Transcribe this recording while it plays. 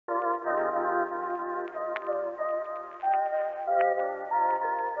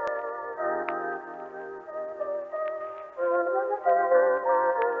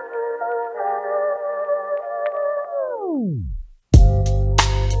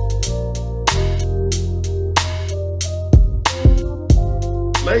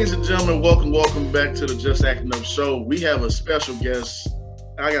Ladies and gentlemen, welcome back to the Just Acting Up Show. We have a special guest.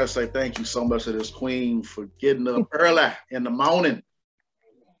 I gotta say thank you so much to this queen for getting up early in the morning.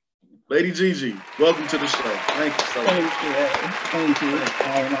 Lady GiGi, welcome to the show. Thank you so much. Thank you.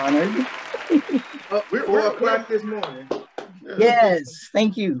 I am honored. We're 4 o'clock this morning. Yes,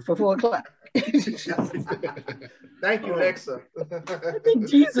 thank you for 4 o'clock. Thank you, Alexa. I think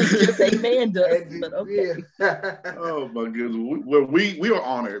Jesus just amen us, but okay. Oh my goodness, we are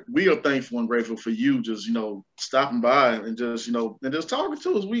honored. We are thankful and grateful for you just stopping by and just talking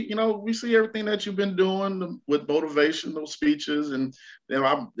to us. We see everything that you've been doing with motivational speeches, and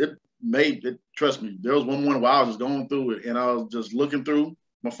trust me, there was one morning where I was just going through it and I was just looking through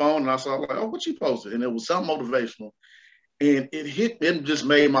my phone and I saw like, oh, what you posted, and it was something motivational. And it just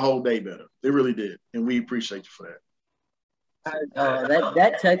made my whole day better. It really did. And we appreciate you for that.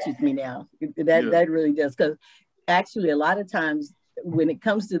 That touches me now. That really does. Because actually, a lot of times when it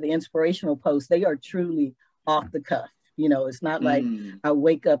comes to the inspirational posts, they are truly off the cuff. It's not like I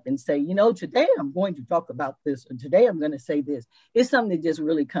wake up and say, today I'm going to talk about this, or today I'm going to say this. It's something that just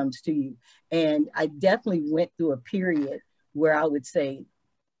really comes to you. And I definitely went through a period where I would say,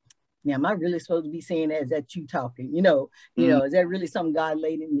 now, am I really supposed to be saying that? Is that you talking? Is that really something God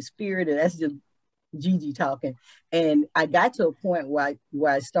laid in your spirit, or that's just GiGi talking? And I got to a point where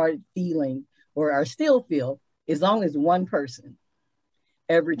I started feeling, or I still feel, as long as one person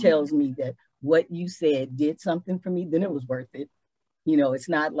ever tells me that what you said did something for me, then it was worth it. It's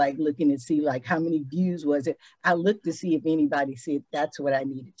not like looking to see like how many views was it. I look to see if anybody said that's what I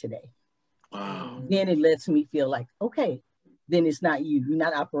needed today. Wow. Then it lets me feel like, okay, then it's not you. You're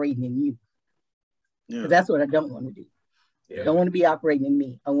not operating in you. Yeah. That's what I don't want to do. Yeah. I don't want to be operating in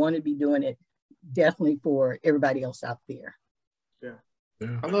me. I want to be doing it definitely for everybody else out there. Yeah.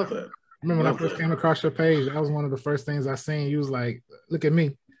 I love that. I remember when I first came across your page, that was one of the first things I seen. You was like, look at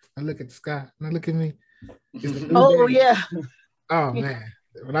me. Now look at the sky. Now look at me. Oh, yeah. Oh, man.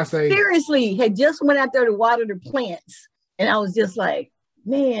 When I say... Seriously, had just went out there to water the plants. And I was just like,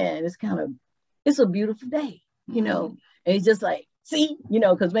 man, it's a beautiful day, And it's just like, see,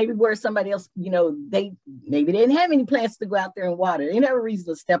 because maybe where somebody else, they didn't have any plants to go out there and water. They didn't have a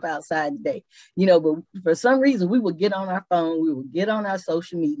reason to step outside today, but for some reason we would get on our phone, we would get on our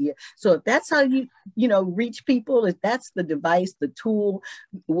social media. So if that's how you reach people, if that's the device, the tool,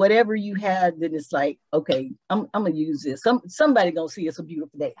 whatever you have, then it's like, okay, I'm gonna use this. Somebody gonna see it's a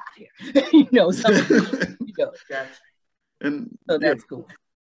beautiful day out here, Gotcha. And so that's cool.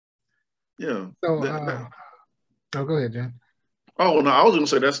 Yeah. So, oh, go ahead, Jen. Oh no, I was gonna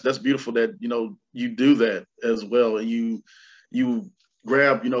say that's beautiful that you do that as well, and you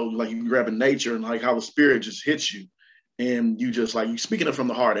grab you grabbing nature and like how the spirit just hits you, and you just like you speaking it from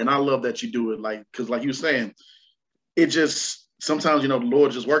the heart, and I love that you do it because like you were saying, it just sometimes the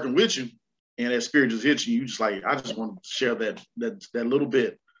Lord just working with you, and that spirit just hits you. You just like I just want to share that little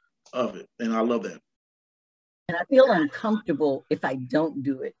bit of it, and I love that. And I feel uncomfortable if I don't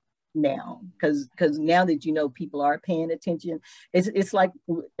do it now, because now that people are paying attention, it's like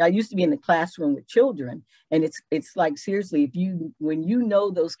I used to be in the classroom with children, and it's like seriously, when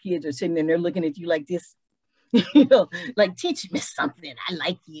those kids are sitting and they're looking at you like this, like teach me something, I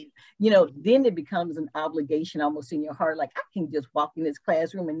like you, then it becomes an obligation almost in your heart, like I can just walk in this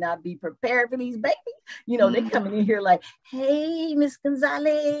classroom and not be prepared for these babies. They're coming in here like, hey, Miss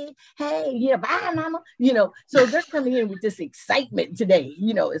Gonzalez, hey, bye, mama, so they're coming in with this excitement today.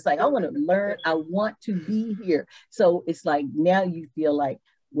 It's like, I want to learn, I want to be here. So it's like, now you feel like,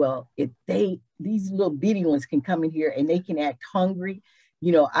 well, if these little bitty ones can come in here and they can act hungry,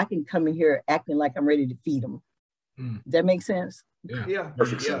 I can come in here acting like I'm ready to feed them. Does that make sense? Yeah.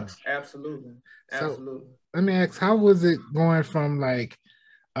 Perfect sense. Absolutely. So, let me ask, how was it going from like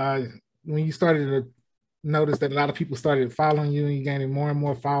when you started to notice that a lot of people started following you and you gaining more and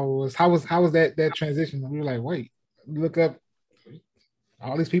more followers? How was that transition? We were like, wait, look up,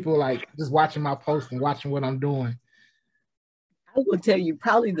 all these people like just watching my post and watching what I'm doing. I will tell you,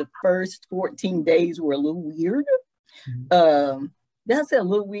 probably the first 14 days were a little weird. That's a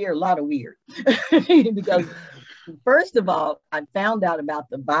little weird, a lot of weird. Because first of all, I found out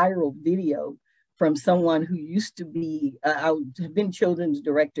about the viral video from someone who used to be, I have been children's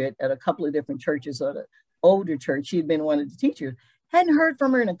director at a couple of different churches, at an older church. She had been one of the teachers. Hadn't heard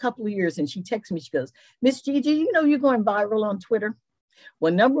from her in a couple of years. And she texts me, she goes, Miss GiGi, you're going viral on Twitter.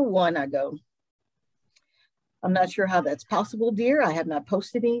 Well, number one, I go, I'm not sure how that's possible, dear. I have not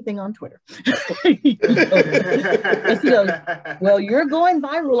posted anything on Twitter. And she goes, well, you're going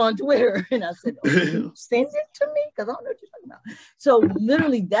viral on Twitter. And I said, oh, send it to me because I don't know what you're talking about. So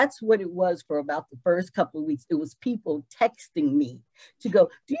literally that's what it was for about the first couple of weeks. It was people texting me to go,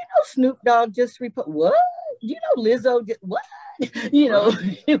 do you know Snoop Dogg just what? Do you know Lizzo did what? You know,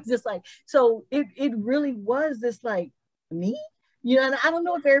 it was just like, so it really was this like, me? You know, and I don't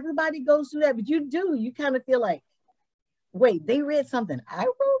know if everybody goes through that, but you do. You kind of feel like, wait, they read something I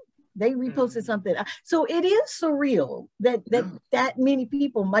wrote? They reposted something. So it is surreal that many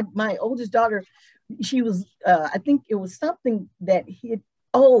people, my oldest daughter, she was, I think it was something that hit,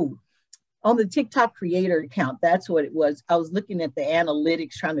 on the TikTok creator account, that's what it was. I was looking at the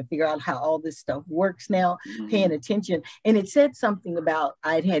analytics, trying to figure out how all this stuff works now, paying attention. And it said something about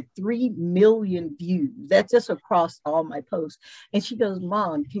I'd had 3 million views. That's just across all my posts. And she goes,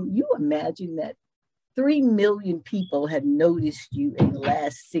 Mom, can you imagine that 3 million people had noticed you in the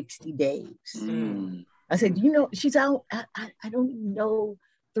last 60 days? I said, do you know, she said, I don't even know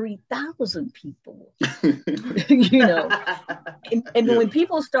 3,000 people, you know, and then when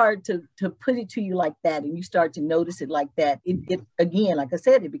people start to put it to you like that, and you start to notice it like that, it again, like I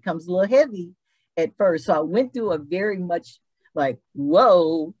said, it becomes a little heavy at first. So I went through a very much like,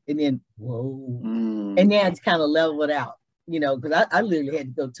 whoa, and then, whoa, and then it's kind of leveled out, you know, because I literally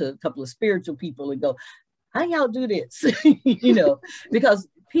had to go to a couple of spiritual people and go, how y'all do this? You know, because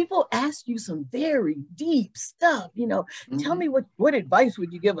people ask you some very deep stuff, you know. Tell me what advice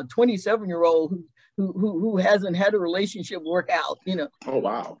would you give a 27-year-old who hasn't had a relationship work out, you know? Oh,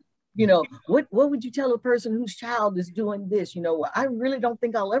 wow. You know, what would you tell a person whose child is doing this? You know, well, I really don't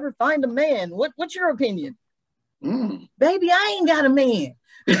think I'll ever find a man. What's your opinion? Baby, I ain't got a man.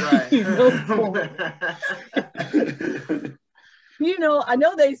 Right. You know, you know, I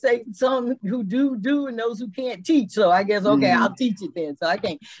know they say some who do and those who can't teach. So I guess, okay, I'll teach it then. So I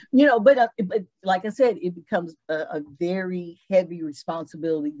can't, you know, but like I said, it becomes a very heavy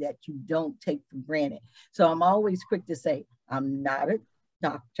responsibility that you don't take for granted. So I'm always quick to say, I'm not a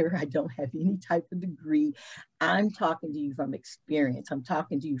doctor. I don't have any type of degree. I'm talking to you from experience. I'm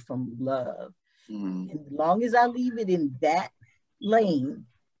talking to you from love. And as long as I leave it in that lane,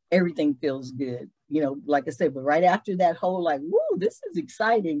 everything feels good. You know, like I said, but right after that whole like, woo, this is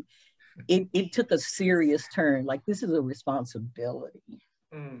exciting, it took a serious turn. Like, this is a responsibility.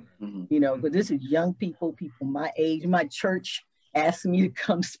 You know, but this is young people my age. My church asked me to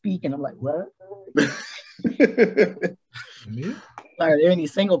come speak, and I'm like, what? Are there any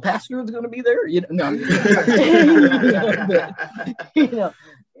single pastors going to be there? You know, no.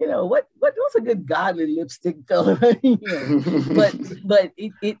 You know, what's a good godly lipstick color? You know, but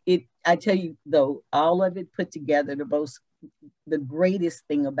it I tell you though, all of it put together, the greatest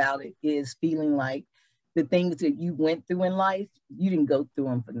thing about it is feeling like the things that you went through in life, you didn't go through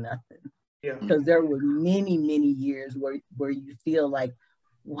them for nothing. Yeah. Because there were many, many years where you feel like,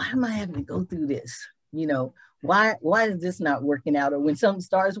 why am I having to go through this? You know, why is this not working out? Or when something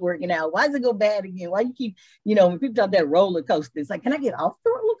starts working out, why does it go bad again? Why you keep, you know, when people talk that roller coaster, it's like, can I get off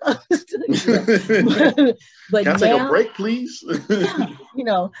the roller coaster? You know? but can I take a break, please? Yeah, you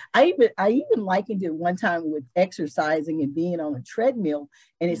know, I even likened it one time with exercising and being on a treadmill.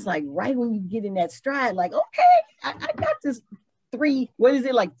 And it's like, right when you get in that stride, like, okay, I got this 3, what is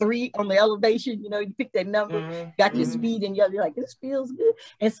it, like 3 on the elevation, you know, you pick that number, got your speed, and you're like, this feels good.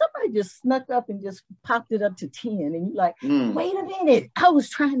 And somebody just snuck up and just popped it up to 10. And you're like, wait a minute, I was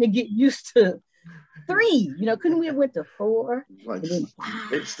trying to get used to 3, you know, couldn't we have went to 4? Like, and then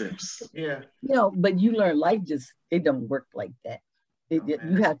 5 steps. Yeah. You know, but you learn life it don't work like that.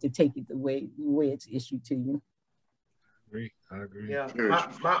 You have to take it the way it's issued to you. I agree. Yeah.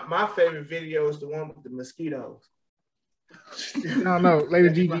 My favorite video is the one with the mosquitoes. No,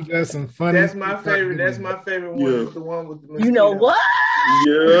 Lady GiGi does some funny. That's my favorite. That's my favorite one. Yeah. Is the one with the mosquitoes. You know what?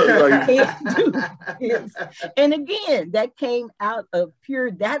 Yeah. Yes. And again, that came out of pure.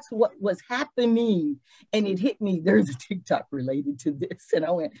 That's what was happening, and it hit me. There's a TikTok related to this, and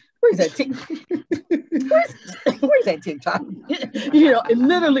I went, "Where's that TikTok? Where's that TikTok?" You know, and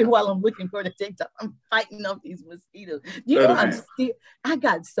literally while I'm looking for the TikTok, I'm fighting off these mosquitoes. You know, I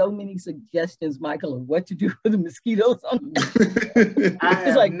got so many suggestions, Michael, of what to do for the mosquitoes.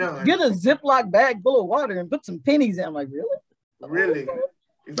 It's like, get a Ziploc bag full of water and put some pennies in. I'm like, really? Really?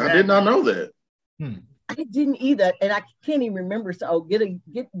 Exactly. I did not know that. I didn't either, and I can't even remember. So get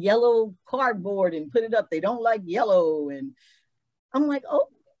yellow cardboard and put it up. They don't like yellow, and I'm like, oh,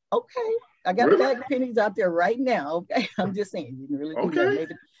 okay. I got a bag of pennies out there right now. Okay, I'm just saying, you didn't really do that.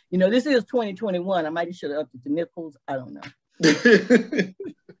 Maybe, you know, this is 2021. I might have should have upped it to nipples. I don't know.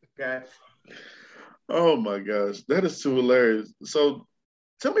 Okay. Oh my gosh, that is too hilarious. So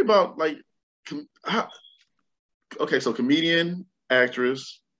tell me about like, okay, so comedian,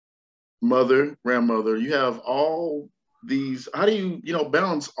 actress, mother, grandmother, you have all these, how do you,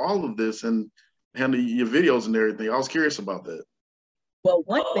 balance all of this and handle your videos and everything? I was curious about that. Well,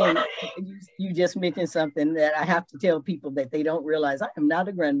 one thing, you just mentioned something that I have to tell people that they don't realize. I am not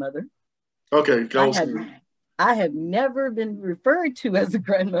a grandmother. Okay, I have never been referred to as a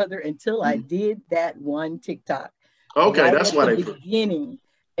grandmother until I did that one TikTok. Okay, right that's at why the beginning.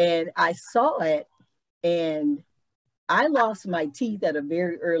 And I saw it, and I lost my teeth at a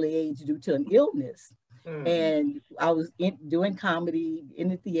very early age due to an illness. And I was doing comedy in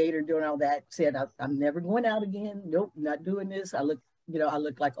the theater, doing all that. Said I'm never going out again. Nope, not doing this. I look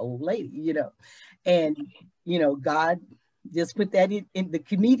like an old lady, and God just put that in the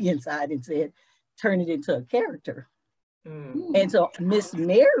comedian side and said, turn it into a character. And so Miss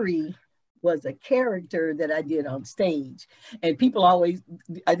Mary was a character that I did on stage. And people always,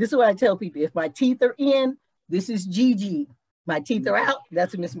 this is what I tell people: if my teeth are in, this is Gigi. My teeth are out,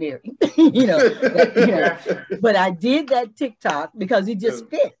 that's Miss Mary. But I did that TikTok because it just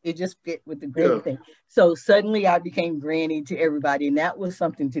fit. It just fit with the granny thing. So suddenly I became granny to everybody. And that was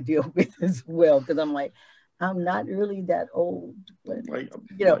something to deal with as well. Because I'm like, I'm not really that old. But,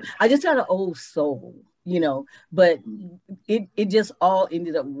 I just had an old soul, but it just all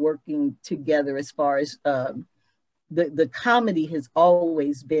ended up working together as far as the comedy has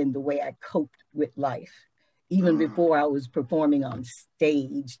always been the way I coped with life. Even before I was performing on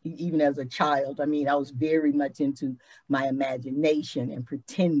stage, even as a child. I mean, I was very much into my imagination and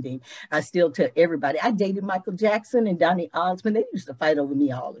pretending. I still tell everybody, I dated Michael Jackson and Donny Osmond. They used to fight over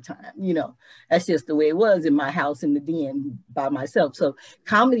me all the time. That's just the way it was in my house in the den by myself. So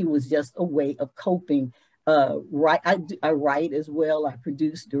comedy was just a way of coping. I write as well. I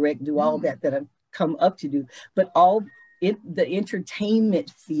produce, direct, do all that I've come up to do. But the entertainment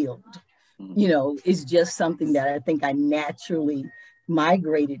field, is just something that I think I naturally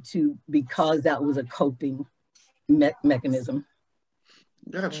migrated to because that was a coping mechanism.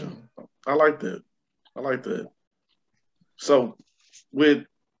 Gotcha. I like that. So with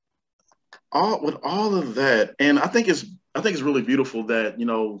all of that, and I think it's really beautiful that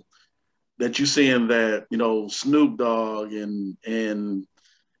that you seeing that Snoop Dogg and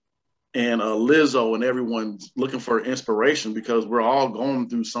Lizzo and everyone's looking for inspiration, because we're all going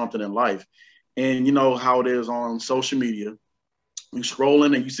through something in life. And you know how it is on social media. You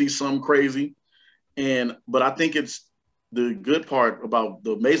scrolling and you see something crazy. But I think it's the good part about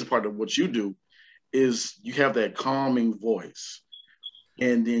the amazing part of what you do is you have that calming voice.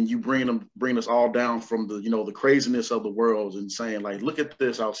 And then you bring us all down from the craziness of the world and saying, like, look at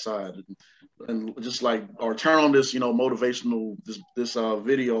this outside, and just like, or turn on this motivational this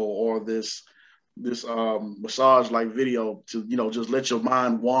video, or this massage like video to just let your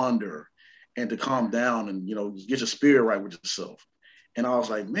mind wander and to calm down and get your spirit right with yourself. And I was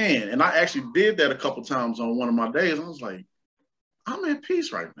like, man, and I actually did that a couple times on one of my days. I was like, I'm at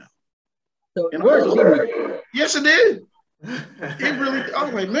peace right now. So it worked, didn't it? Yes, it did. It really, I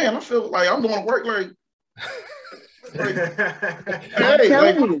was like, man, I feel like I'm going to work like I'm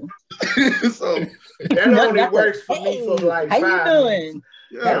telling you. So that only works for me for like 5 minutes. How you doing?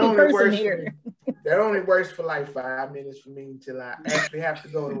 That only works for like 5 minutes for me until I actually have to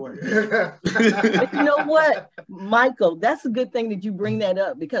go to work. But you know what, Michael, that's a good thing that you bring that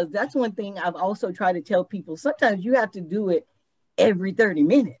up, because that's one thing I've also tried to tell people. Sometimes you have to do it every 30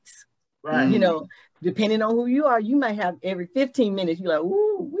 minutes. Right. Depending on who you are, you might have every 15 minutes. You're like,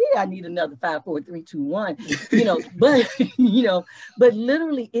 ooh, I need another 5, 4, 3, 2, 1. But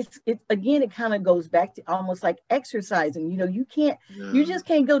literally, it again, it kind of goes back to almost like exercising. You just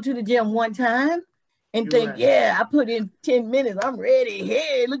can't go to the gym one time and think, yeah, I put in 10 minutes, I'm ready.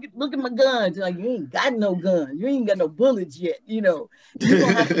 Hey, look at my guns. Like, you ain't got no guns. You ain't got no bullets yet. You're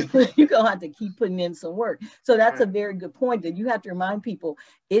gonna have to keep putting in some work. So that's a very good point, that you have to remind people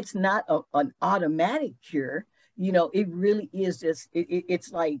it's not an automatic cure. It really is just,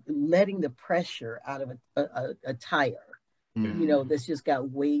 it's like letting the pressure out of a tire. That's just got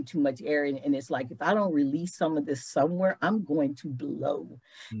way too much air in it. And it's like, if I don't release some of this somewhere, I'm going to blow.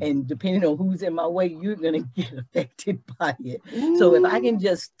 And depending on who's in my way, you're going to get affected by it. So if I can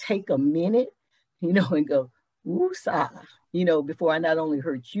just take a minute, and go, woosah, before I not only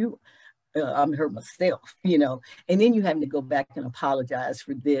hurt you, I'm hurt myself, and then you having to go back and apologize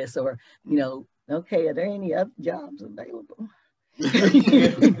for this, or, okay, are there any other jobs available?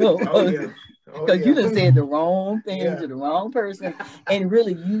 because you done said the wrong thing to the wrong person, and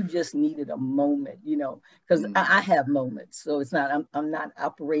really you just needed a moment, you know, because I have moments, so it's not I'm not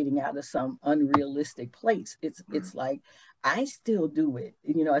operating out of some unrealistic place. It's like I still do it,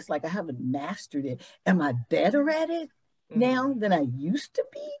 you know. It's like I haven't mastered it. Am I better at it now than I used to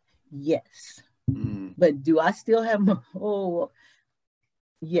be? Yes. But do I still have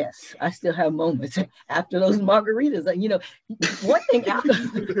yes, I still have moments after those margaritas. You know, one thing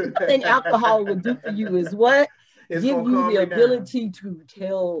alcohol will do for you is what? Give you the ability to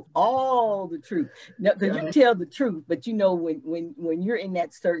tell all the truth. Now, because you can tell the truth, but you know, when you're in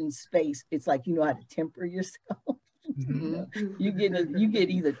that certain space, it's like you know how to temper yourself. You know, you get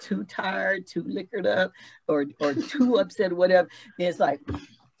either too tired, too liquored up, or too upset or whatever. And it's like,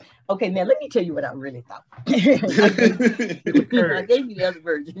 okay, now let me tell you what I really thought. I gave you the other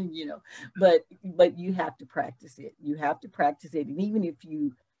version, you know, but you have to practice it. You have to practice it. And even if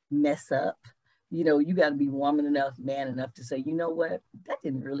you mess up, you know, you got to be woman enough, man enough to say, you know what, that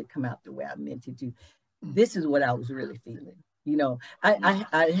didn't really come out the way I meant it to. This is what I was really feeling. You know, I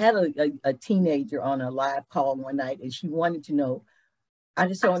had a teenager on a live call one night, and she wanted to know, I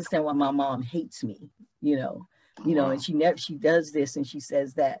just don't understand why my mom hates me, you know, and she does this and she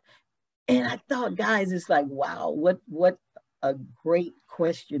says that. And I thought, guys, it's like, wow, what a great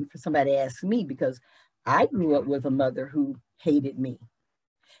question for somebody to ask me, because I grew up with a mother who hated me.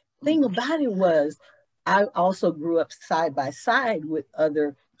 Thing about it was, I also grew up side by side with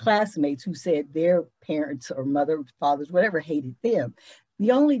other classmates who said their parents or mother, fathers, whatever, hated them.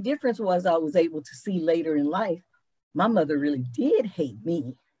 The only difference was I was able to see later in life, my mother really did hate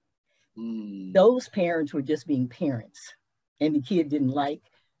me. Those parents were just being parents, and the kid didn't like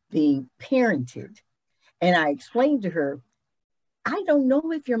being parented. And I explained to her, I don't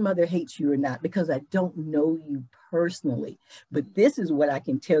know if your mother hates you or not, because I don't know you personally. But this is what I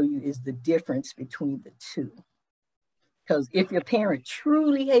can tell you is the difference between the two. Because if your parent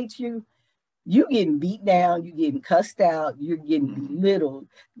truly hates you, you're getting beat down, you're getting cussed out, you're getting belittled,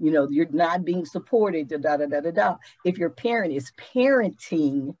 you know, you're not being supported, da, da, da, da, da. If your parent is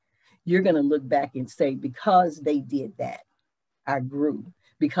parenting, you're going to look back and say, because they did that, I grew.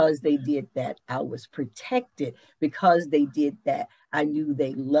 Because they did that, I was protected. Because they did that, I knew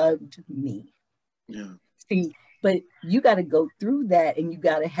they loved me. Yeah. See, but you got to go through that, and you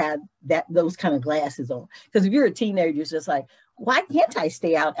got to have those kind of glasses on. Because if you're a teenager, it's just like, why can't I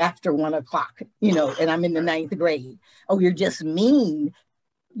stay out after 1 o'clock? You know, and I'm in the 9th grade. Oh, you're just mean.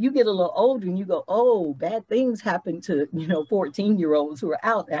 You get a little older and you go, oh, bad things happen to, you know, 14-year-olds who are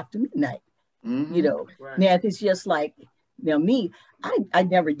out after midnight. You know, now if it's just like, now me, I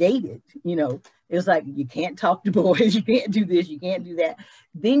never dated, you know, it's like, you can't talk to boys, you can't do this, you can't do that.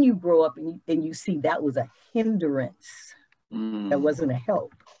 Then you grow up and you see that was a hindrance. That wasn't a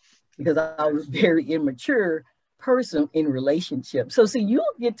help, because I was a very immature person in relationships. So see, you'll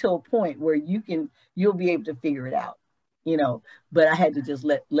get to a point where you'll be able to figure it out, you know, but I had to just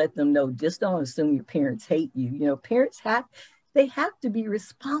let them know, just don't assume your parents hate you. You know, parents have to be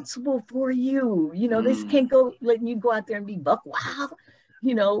responsible for you. You know, they can't go letting you go out there and be buck wild,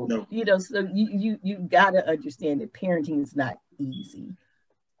 you know. No. You know, so you gotta understand that parenting is not easy.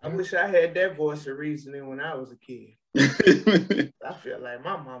 I wish I had that voice of reasoning when I was a kid. I feel like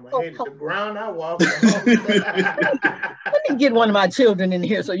my mama hated the ground I walked on. Let me get one of my children in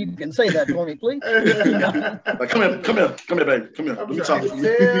here so you can say that for me, please. You know? Like, come here, baby. Come here. Let me talk to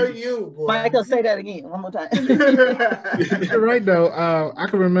you. Tell you, boy. Michael, say that again one more time. You're right, though. I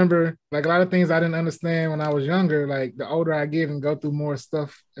can remember like a lot of things I didn't understand when I was younger. Like the older I get and go through more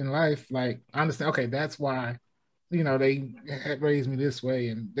stuff in life, like I understand, okay, that's why, you know, they had raised me this way,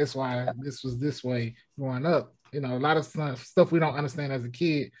 and that's why this was this way growing up. You know, a lot of stuff we don't understand as a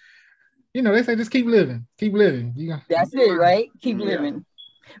kid. You know, they say just keep living. That's it, right? Keep living.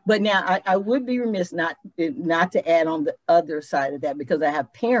 But now I would be remiss not to add on the other side of that, because I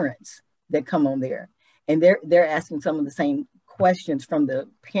have parents that come on there, and they're asking some of the same questions from the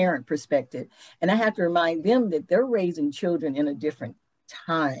parent perspective, and I have to remind them that they're raising children in a different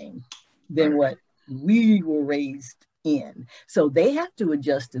time than what we were raised in, so they have to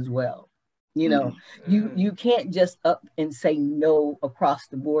adjust as well. You know, you can't just up and say no across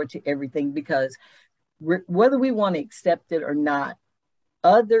the board to everything, because whether we want to accept it or not,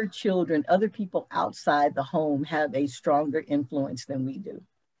 other children, other people outside the home have a stronger influence than we do,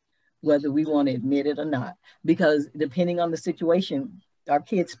 whether we want to admit it or not, because depending on the situation, our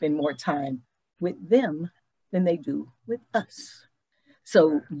kids spend more time with them than they do with us.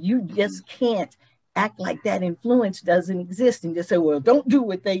 So you just can't act like that influence doesn't exist and just say, well, don't do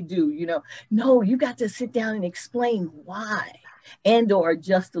what they do, you know. No, you got to sit down and explain why. and or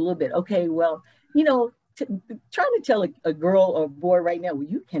just a little bit. Okay, well, you know, trying to tell a girl or a boy right now, well,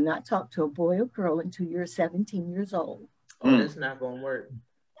 you cannot talk to a boy or girl until you're 17 years old. Oh, that's not going to work.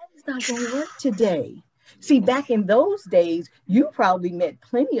 That is not going to work today. See, back in those days, you probably met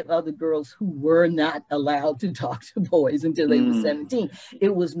plenty of other girls who were not allowed to talk to boys until they were 17.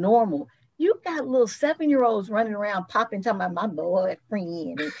 It was normal. You got little 7-year-olds running around popping, talking about my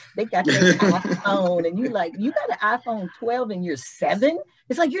boyfriend, and they got their iPhone, and you got an iPhone 12 and you're 7?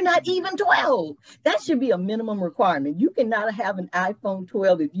 It's like, you're not even 12. That should be a minimum requirement. You cannot have an iPhone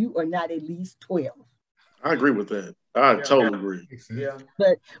 12 if you are not at least 12. I agree with that. I totally agree. Yeah.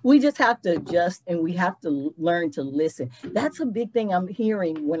 But we just have to adjust, and we have to learn to listen. That's a big thing I'm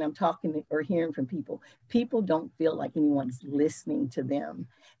hearing when I'm talking or hearing from people. People don't feel like anyone's listening to them.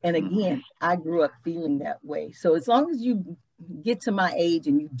 And again, I grew up feeling that way. So as long as you get to my age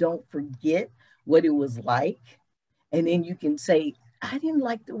and you don't forget what it was like, and then you can say, I didn't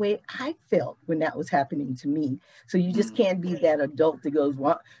like the way I felt when that was happening to me. So you just can't be that adult that goes,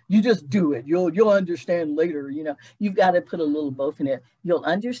 well, you just do it. You'll understand later. You know, you've got to put a little both in there. You'll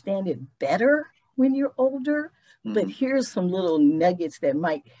understand it better when you're older, but here's some little nuggets that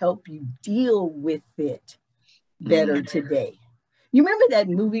might help you deal with it better today. You remember that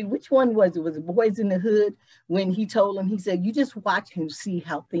movie? Which one was it? Was it Boys in the Hood? When he told him, he said, you just watch and see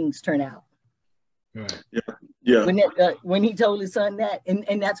how things turn out. Right. Yeah. When he told his son that,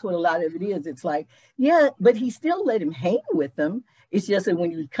 and that's what a lot of it is. It's like, yeah, but he still let him hang with them. It's just that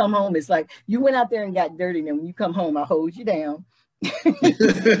when you come home, it's like you went out there and got dirty, and then when you come home, I hold you down.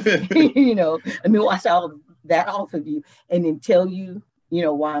 You know, let me wash all that off of you, and then tell you, you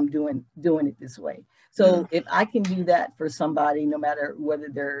know, why I'm doing it this way. So if I can do that for somebody, no matter whether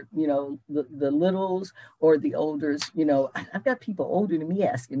they're, you know, the littles or the olders, you know, I've got people older than me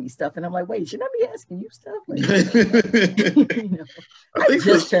asking me stuff, and I'm like, wait, should I be asking you stuff? Like, you know, I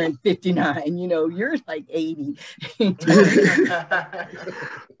just turned 59. You know, you're like 80. I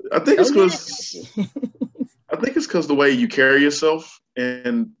think it's because the way you carry yourself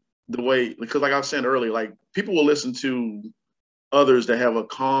and the way, because like I was saying earlier, like people will listen to others that have a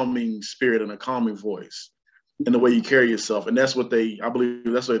calming spirit and a calming voice and the way you carry yourself. And that's what I believe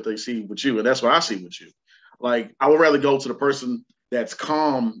that's what they see with you. And that's what I see with you. Like, I would rather go to the person that's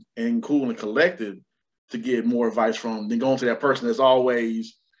calm and cool and collected to get more advice from than going to that person that's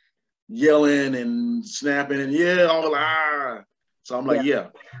always yelling and snapping and all like, So I'm like,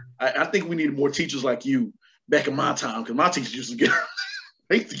 I think we need more teachers like you back in my time, because my teachers used to get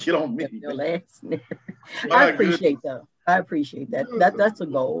on me. I appreciate that. I appreciate that. That's a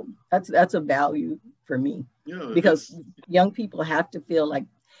goal. That's a value for me. Because young people have to feel like,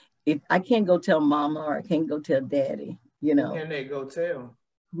 if I can't go tell mama or I can't go tell daddy, you know. Who can they go tell?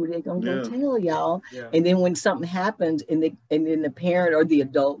 Who they gonna go tell, y'all? Yeah. And then when something happens, and then the parent or the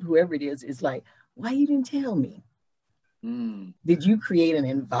adult, whoever it is like, why you didn't tell me? Did you create an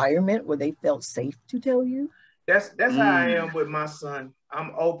environment where they felt safe to tell you? That's how I am with my son.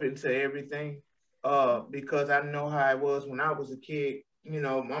 I'm open to everything. Because I know how it was when I was a kid. You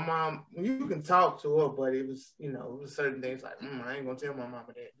know, my mom, you can talk to her, but it was, you know, it was certain things like, I ain't gonna tell my mama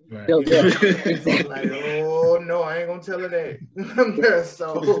that. Right. You know? Exactly. Like, oh no, I ain't gonna tell her that.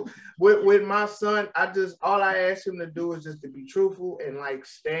 So with my son, all I ask him to do is just to be truthful and like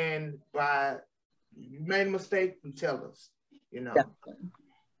stand by. You made a mistake, you tell us. You know.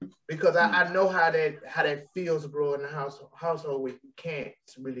 Because I know how that feels, bro, in the household where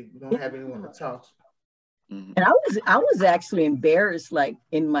you don't have anyone to talk to. And I was actually embarrassed, like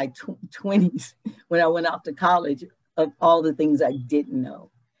in my 20s when I went off to college, of all the things I didn't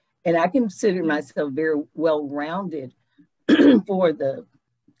know. And I consider myself very well-rounded for the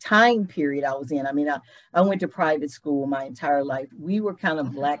time period I was in. I mean, I went to private school my entire life. We were kind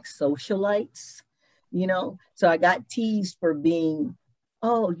of Black socialites, you know, so I got teased for being,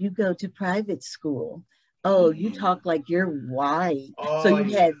 oh, you go to private school. Oh, you talk like you're white. So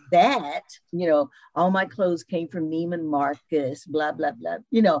you had that, you know, all my clothes came from Neiman Marcus, blah, blah, blah,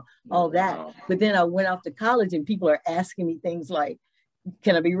 you know, all that. But then I went off to college and people are asking me things like,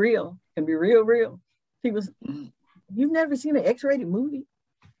 can I be real? Can I be real? People, you've never seen an X-rated movie?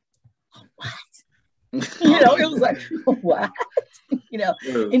 What? You know, it was like, what? You know,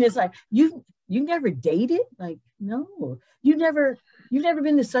 and it's like, you never dated? Like, no. You've never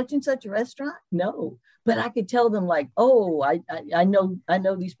been to such and such a restaurant? No. But I could tell them like, oh, I know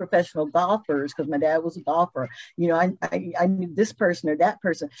these professional golfers because my dad was a golfer. You know, I knew this person or that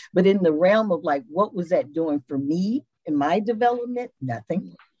person. But in the realm of like, what was that doing for me in my development?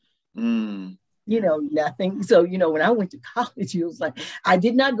 Nothing. Nothing. So, when I went to college, it was like, I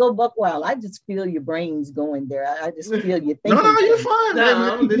did not go buck wild. I just feel your brains going there. I just feel you thinking. No, you're fine.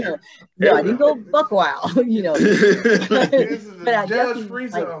 No, I didn't go buck wild, This is but a I judge-free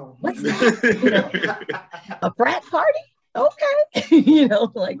like, zone. what's that? A frat party? Okay.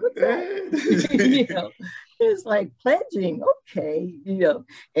 Like, what's that? It's like pledging, okay,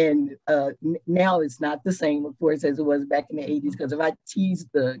 and now it's not the same, of course, as it was back in the 80s, because if I tease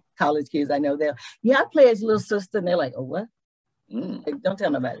the college kids, I know I pledged little sister, and they're like, oh, what? Like, don't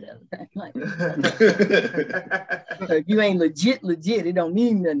tell nobody that. Okay? Like, so if you ain't legit, it don't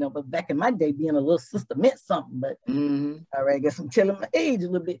mean nothing. But back in my day, being a little sister meant something. But all right, I guess I'm telling my age a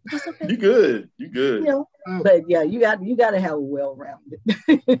little bit. Okay. You good. But yeah, you got to have a well-rounded.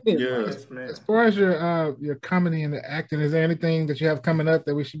 Yes, man. As far as your comedy and the acting, is there anything that you have coming up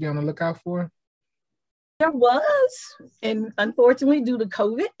that we should be on the lookout for? There was, and unfortunately, due to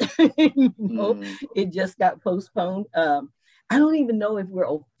COVID, it just got postponed. I don't even know if we're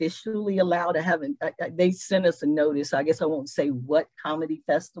officially allowed to have they sent us a notice. I guess I won't say what comedy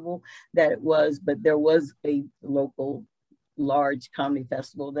festival that it was, but there was a local large comedy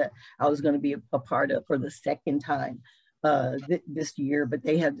festival that I was going to be a part of for the second time this year, but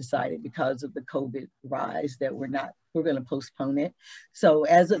they have decided because of the COVID rise that we're going to postpone it. So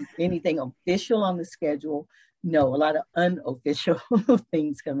as of anything official on the schedule, no, a lot of unofficial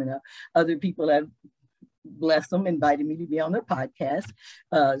things coming up. Other people have, bless them, invited me to be on their podcast.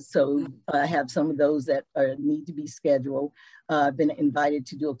 So I have some of those that need to be scheduled. I've been invited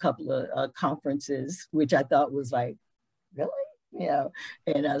to do a couple of conferences, which I thought was like, really?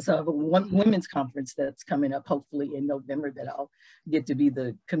 And so I have a women's conference that's coming up hopefully in November that I'll get to be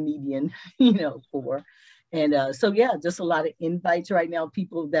the comedian, for. And so, yeah, just a lot of invites right now,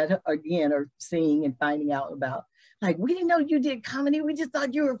 people that, again, are seeing and finding out about, like, we didn't know you did comedy. We just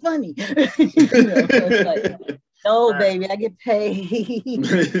thought you were funny. It's like, no, baby, I get paid.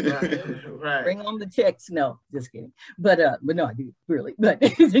 Right. Bring on the checks. No, just kidding. But no, I do really. But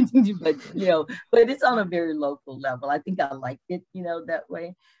but it's on a very local level. I think I like it, that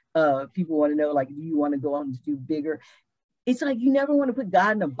way. People want to know, like, do you want to go on to do bigger? It's like you never want to put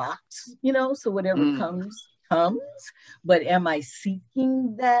God in a box, so whatever comes. But am I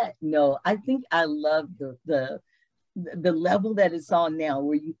seeking that? No, I think I love the level that it's on now,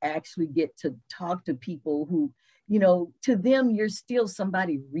 where you actually get to talk to people who, to them, you're still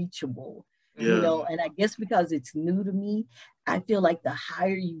somebody reachable, and I guess because it's new to me, I feel like the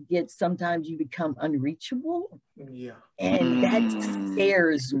higher you get, sometimes you become unreachable. Yeah. And that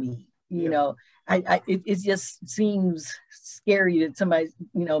scares me, it just seems scary that somebody,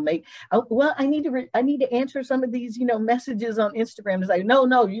 I need to answer some of these, messages on Instagram. It's like, no,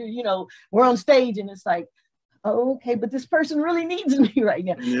 we're on stage, and it's like, oh, okay, but this person really needs me right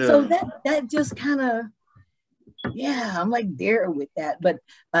now. Yeah. So that just kind of, I'm like there with that. But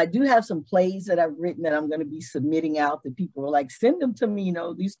I do have some plays that I've written that I'm going to be submitting out that people are like, send them to me.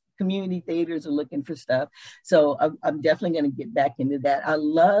 These community theaters are looking for stuff. So I'm definitely going to get back into that. I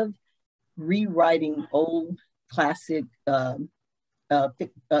love rewriting old classic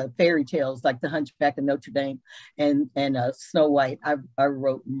fairy tales like The Hunchback of Notre Dame and Snow White. I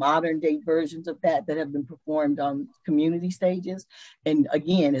wrote modern day versions of that have been performed on community stages. And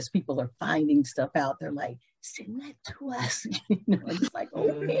again, as people are finding stuff out, they're like, send that to us. I'm just like,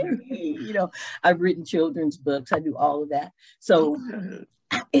 okay. I've written children's books. I do all of that. So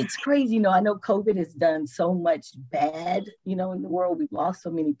it's crazy. I know COVID has done so much bad, in the world. We've lost so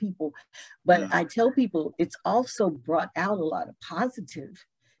many people, but I tell people it's also brought out a lot of positive.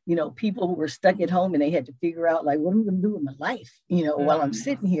 People who were stuck at home and they had to figure out, like, what am I going to do with my life, while I'm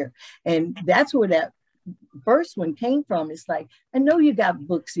sitting here. And that's where that first one came from. It's like, I know you got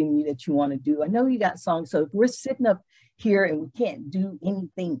books in you that you want to do. I know you got songs. So if we're sitting up here and we can't do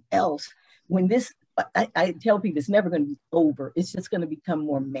anything else, when this, I tell people it's never going to be over. It's just going to become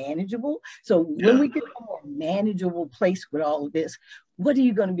more manageable. So when we get a more manageable place with all of this, what are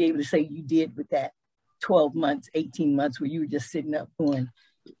you going to be able to say you did with that 12 months, 18 months where you were just sitting up going,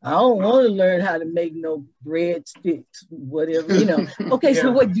 I don't want to learn how to make no breadsticks, whatever, Okay,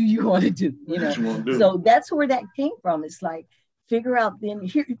 so what do you want to do? So that's where that came from. It's like, figure out then,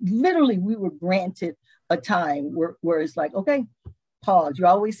 here, literally we were granted a time where it's like, okay, pause. You're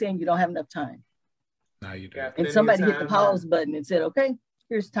always saying you don't have enough time. Now you do. And somebody hit the pause button and said, okay,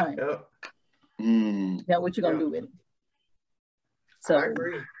 here's time. Yep. Now what you gonna do with it? So I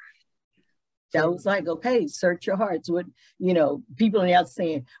agree. That was like, okay, search your hearts. What, people are out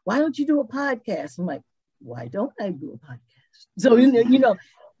saying, why don't you do a podcast? I'm like, why don't I do a podcast? So,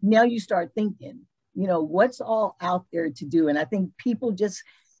 now you start thinking, what's all out there to do? And I think people just,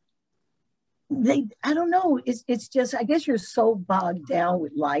 I don't know. It's just, I guess you're so bogged down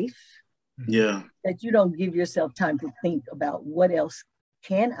with life. Yeah. That you don't give yourself time to think about what else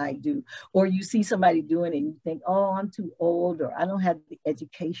can I do? Or you see somebody doing it and you think, oh, I'm too old, or I don't have the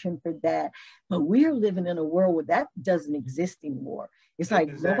education for that. But we're living in a world where that doesn't exist anymore. It's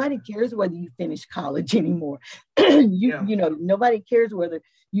like nobody cares whether you finish college anymore. You know, nobody cares whether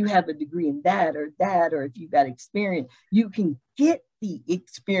you have a degree in that, or if you got experience. You can get the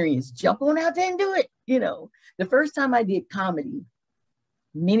experience. Jump on out there and do it. You know, the first time I did comedy,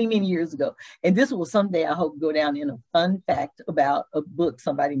 many years ago, and this will someday, I hope, go down in a fun fact about a book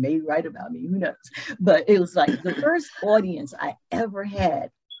somebody may write about me, who knows. But it was like the first audience I ever had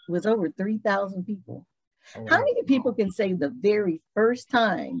was over 3,000 people. Oh, wow. How many people can say the very first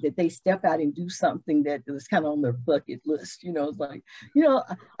time that they step out and do something that was kind of on their bucket list? You know, it's like, you know,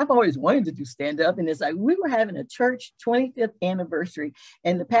 I've always wanted to do stand-up, and it's like we were having a church 25th anniversary,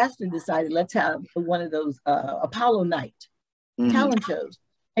 and the pastor decided, let's have one of those Apollo night talent shows,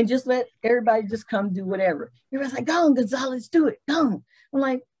 and just let everybody just come do whatever. Everybody's like, go on, Gonzalez, do it, go on. I'm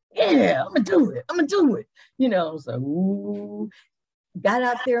like, yeah, I'm gonna do it. You know, so ooh, got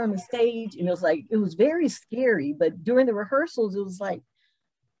out there on the stage, and it was like, it was very scary, but during the rehearsals, it was like,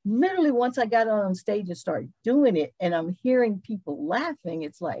 literally once I got on stage and started doing it, and I'm hearing people laughing,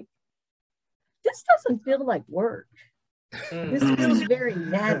 it's like, this doesn't feel like work. This feels very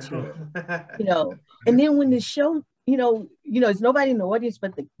natural, you know. And then when the show, you know, there's nobody in the audience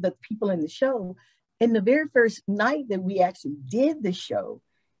but the people in the show. And the very first night that we actually did the show,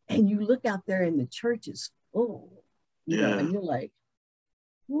 and you look out there and the church is full, you know, and you're like,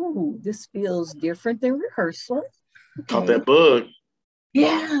 ooh, this feels different than rehearsal. Caught that bug.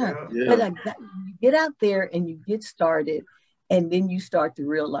 Yeah. But you get out there and you get started, and then you start to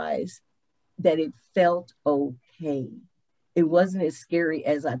realize that it felt okay. It wasn't as scary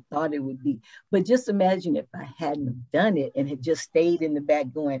as I thought it would be. But just imagine if I hadn't done it and had just stayed in the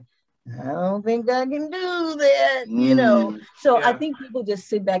back going, I don't think I can do that, you know. So I think people just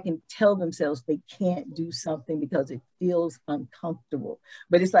sit back and tell themselves they can't do something because it feels uncomfortable.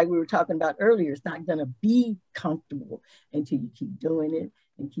 But it's like we were talking about earlier, it's not going to be comfortable until you keep doing it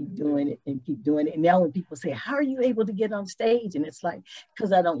and keep doing it and keep doing it. And now when people say, how are you able to get on stage? And it's like,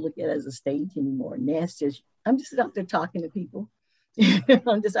 because I don't look at it as a stage anymore. And that's just, I'm just out there talking to people.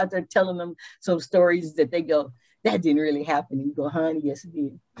 I'm just out there telling them some stories that they go, that didn't really happen. And you go, honey, yes, it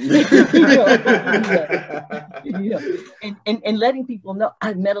did. You know, and letting people know.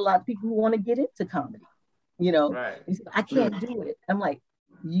 I've met a lot of people who want to get into comedy, you know. Right. I can't do it. I'm like,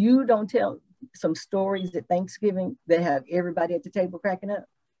 you don't tell some stories at Thanksgiving that have everybody at the table cracking up.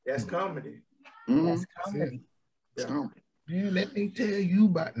 That's comedy. That's comedy. Yeah. Man, let me tell you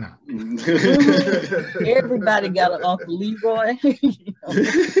about now. Everybody got an Uncle Leroy. You know?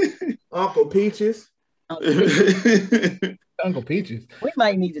 Uncle Peaches. Uncle Peaches. We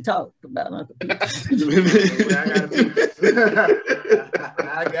might need to talk about Uncle Peaches.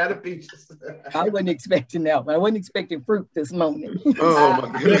 I got a Peaches. I wasn't expecting that, but I wasn't expecting fruit this morning. Oh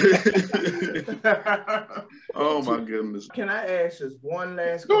my goodness. Oh my goodness. Can I ask just one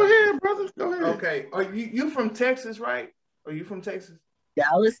last question? Go ahead, brother. Go ahead. Okay. Are you from Texas, right? Are you from Texas?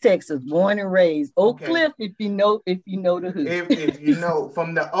 Dallas, Texas, born and raised. Oak Cliff, if you know the hood. If you know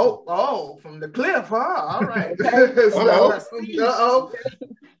from the from the cliff, huh? All right.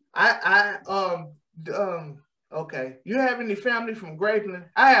 Okay. You have any family from Grapeland?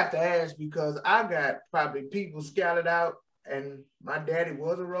 I have to ask because I got probably people scattered out, and my daddy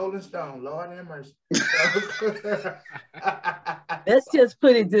was a Rolling Stone. Lord have mercy. Let's just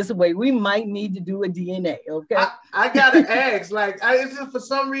put it this way. We might need to do a DNA, okay? I gotta ask. Like, it's just for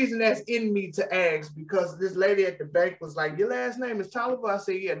some reason that's in me to ask, because this lady at the bank was like, your last name is Tolliver? I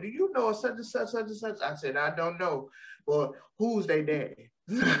said, yeah. Do you know such and such, such and such? I said, I don't know. Well, who's their daddy?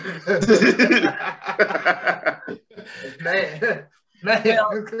 Man.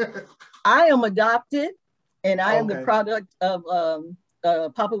 Well, I am adopted, and I am the product of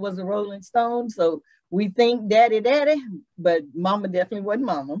Papa was a Rolling Stone, so we think daddy, but mama definitely wasn't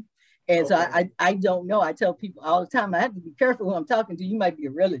mama. And so I don't know. I tell people all the time, I have to be careful who I'm talking to. You might be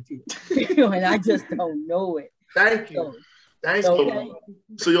a relative, you know, and I just don't know it. Thank you. Thank you. Okay.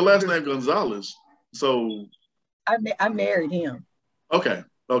 So your last name Gonzalez. So I married him. Okay.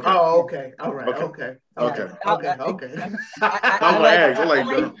 Okay. Oh, okay. All right. Okay. I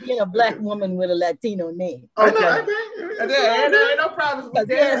like being a black woman with a Latino name. Okay. Ain't no problem.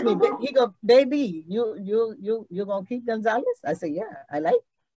 He asked me, he go, baby, you gonna keep Gonzalez? I said, yeah, I like.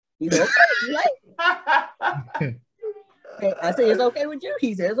 He said, okay, you like. I said, it's okay with you?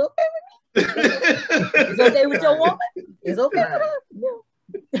 He says, okay with me. It's okay with your woman? It's okay with her?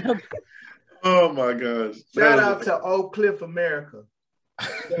 Yeah. Oh my gosh. Shout out to Oak Cliff, America.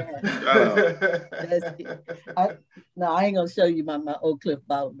 Yeah. No, I ain't gonna show you my Oak Cliff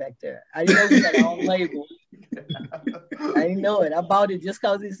bottle back there. I didn't know we had our own label. I didn't know it. I bought it just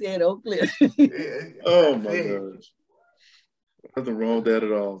because it said Oak Cliff. Oh my gosh. Nothing wrong with that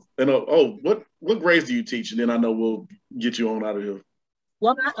at all. And what grades do you teach? And then I know we'll get you on out of here.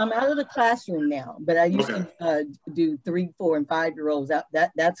 Well, I'm out of the classroom now, but I used to do 3, 4, and 5-year-olds.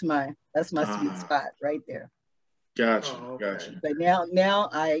 That's my sweet spot right there. Gotcha. Gotcha. But now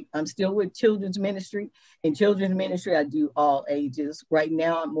I'm still with children's ministry. In children's ministry, I do all ages. Right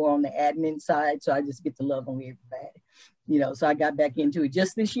now, I'm more on the admin side, so I just get to love on everybody. So I got back into it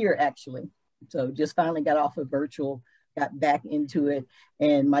just this year, actually. So just finally got off of virtual, got back into it,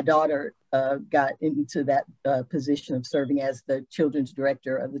 and my daughter got into that position of serving as the children's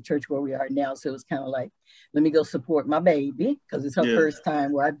director of the church where we are now. So it was kind of like, let me go support my baby, because it's her first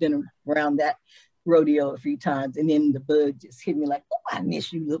time where I've been around that rodeo a few times, and then the bug just hit me like, oh, I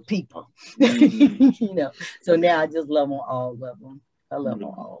miss you little people. So now I just love on all of them. I love them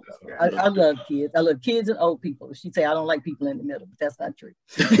all. I love kids. I love kids and old people. She say I don't like people in the middle, but that's not true.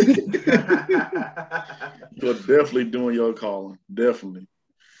 You're definitely doing your calling. Definitely.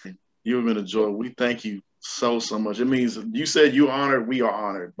 You've been a joy. We thank you so much. It means you said you're honored. We are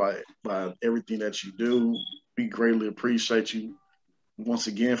honored by everything that you do. We greatly appreciate you once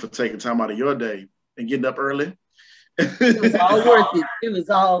again for taking time out of your day and getting up early. It was all worth it. It was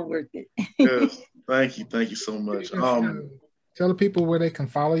all worth it. Yes. Thank you. Thank you so much. Tell the people where they can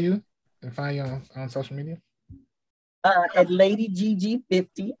follow you and find you on social media. At Lady GiGi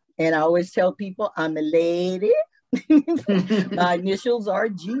 50. And I always tell people I'm a lady. My initials are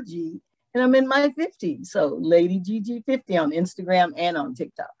GG. And I'm in my 50s. So Lady GiGi 50 on Instagram and on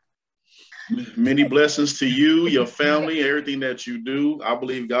TikTok. Many blessings to you, your family, everything that you do. I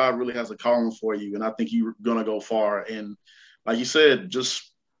believe God really has a calling for you. And I think you're going to go far. And like you said,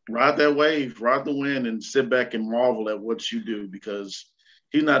 just ride that wave, ride the wind, and sit back and marvel at what you do, because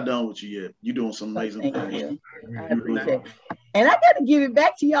he's not done with you yet. You're doing some amazing things. I appreciate it. And I got to give it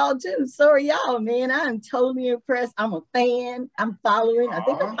back to y'all too. Sorry, y'all, man. I'm totally impressed. I'm a fan. I'm following. I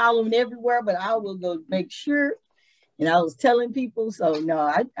think I'm following everywhere, but I will go make sure. And I was telling people, so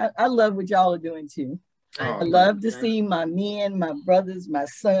no, I love what y'all are doing too. I love to see my men, my brothers, my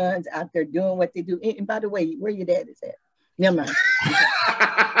sons out there doing what they do. And by the way, where your dad is at? Never mind.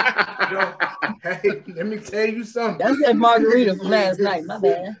 Hey, let me tell you something. That's that margarita from last night. My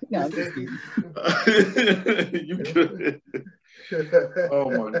bad. No, I'm just kidding. You good. Oh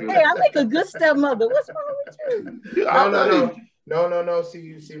my goodness. Hey, I make a good stepmother. What's wrong with you? No.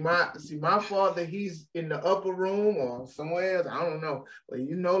 See, my father, he's in the upper room or somewhere else. I don't know. But he's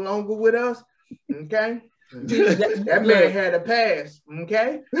no longer with us. Okay. That man had a pass,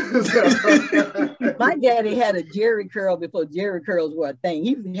 okay? My daddy had a jerry curl before jerry curls were a thing.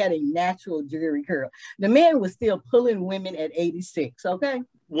 He had a natural jerry curl. The man was still pulling women at 86, okay?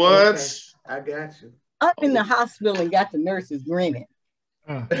 What? Okay. I got you. Up in the hospital and got the nurses grinning.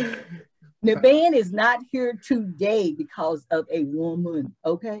 The man is not here today because of a woman,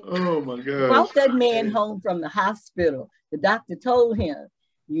 okay? Oh my God. Brought that man home from the hospital. The doctor told him,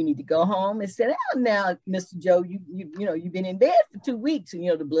 you need to go home and sit down now, Mr. Joe. You've been in bed for 2 weeks, and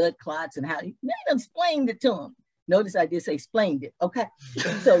the blood clots and how you explained it to him. Notice I did say explained it. Okay.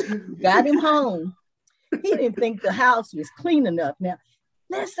 So got him home. He didn't think the house was clean enough. Now,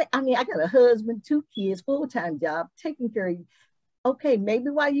 let's say, I got a husband, 2 kids, full-time job, taking care of you. Okay,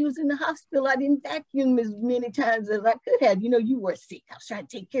 maybe while you was in the hospital, I didn't vacuum as many times as I could have. You were sick. I was trying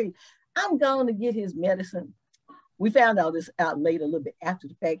to take care of you. I'm going to get his medicine. We found all this out later, a little bit after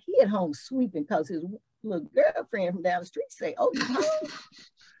the fact. He at home sweeping because his little girlfriend from down the street say, oh, you home?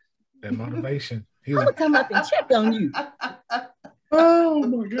 That motivation. I'm going to come up and check on you. Oh,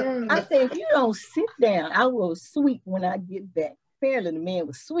 my God. I said, if you don't sit down, I will sweep when I get back. Apparently, the man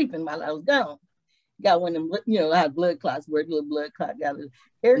was sweeping while I was gone. Got one of them, I had blood clots, where little blood clot got it.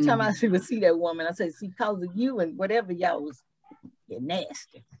 Every time I would see that woman, I said, see, because of you and whatever y'all was, you're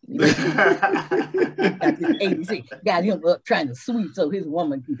nasty. Got this 86, got him up trying to sweep so his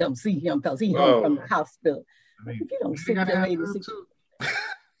woman can come see him because he home from the hospital. If you don't sit there 86.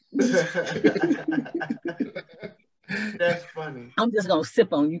 That's funny. I'm just gonna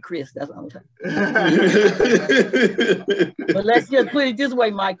sip on you, Chris. That's all I'm saying. But let's just put it this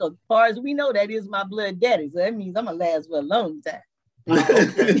way, Michael. As far as we know, that is my blood daddy. So that means I'm gonna last for a long time.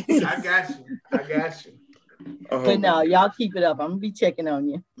 Okay. I got you. But no, y'all keep it up. I'm gonna be checking on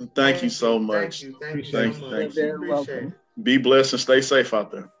you. Thank you so much. Thank you. You're very welcome. Be blessed and stay safe out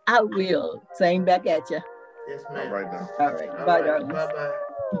there. I will. Same back at you. Yes, ma'am. All right now. All right. Bye, darling. Bye-bye.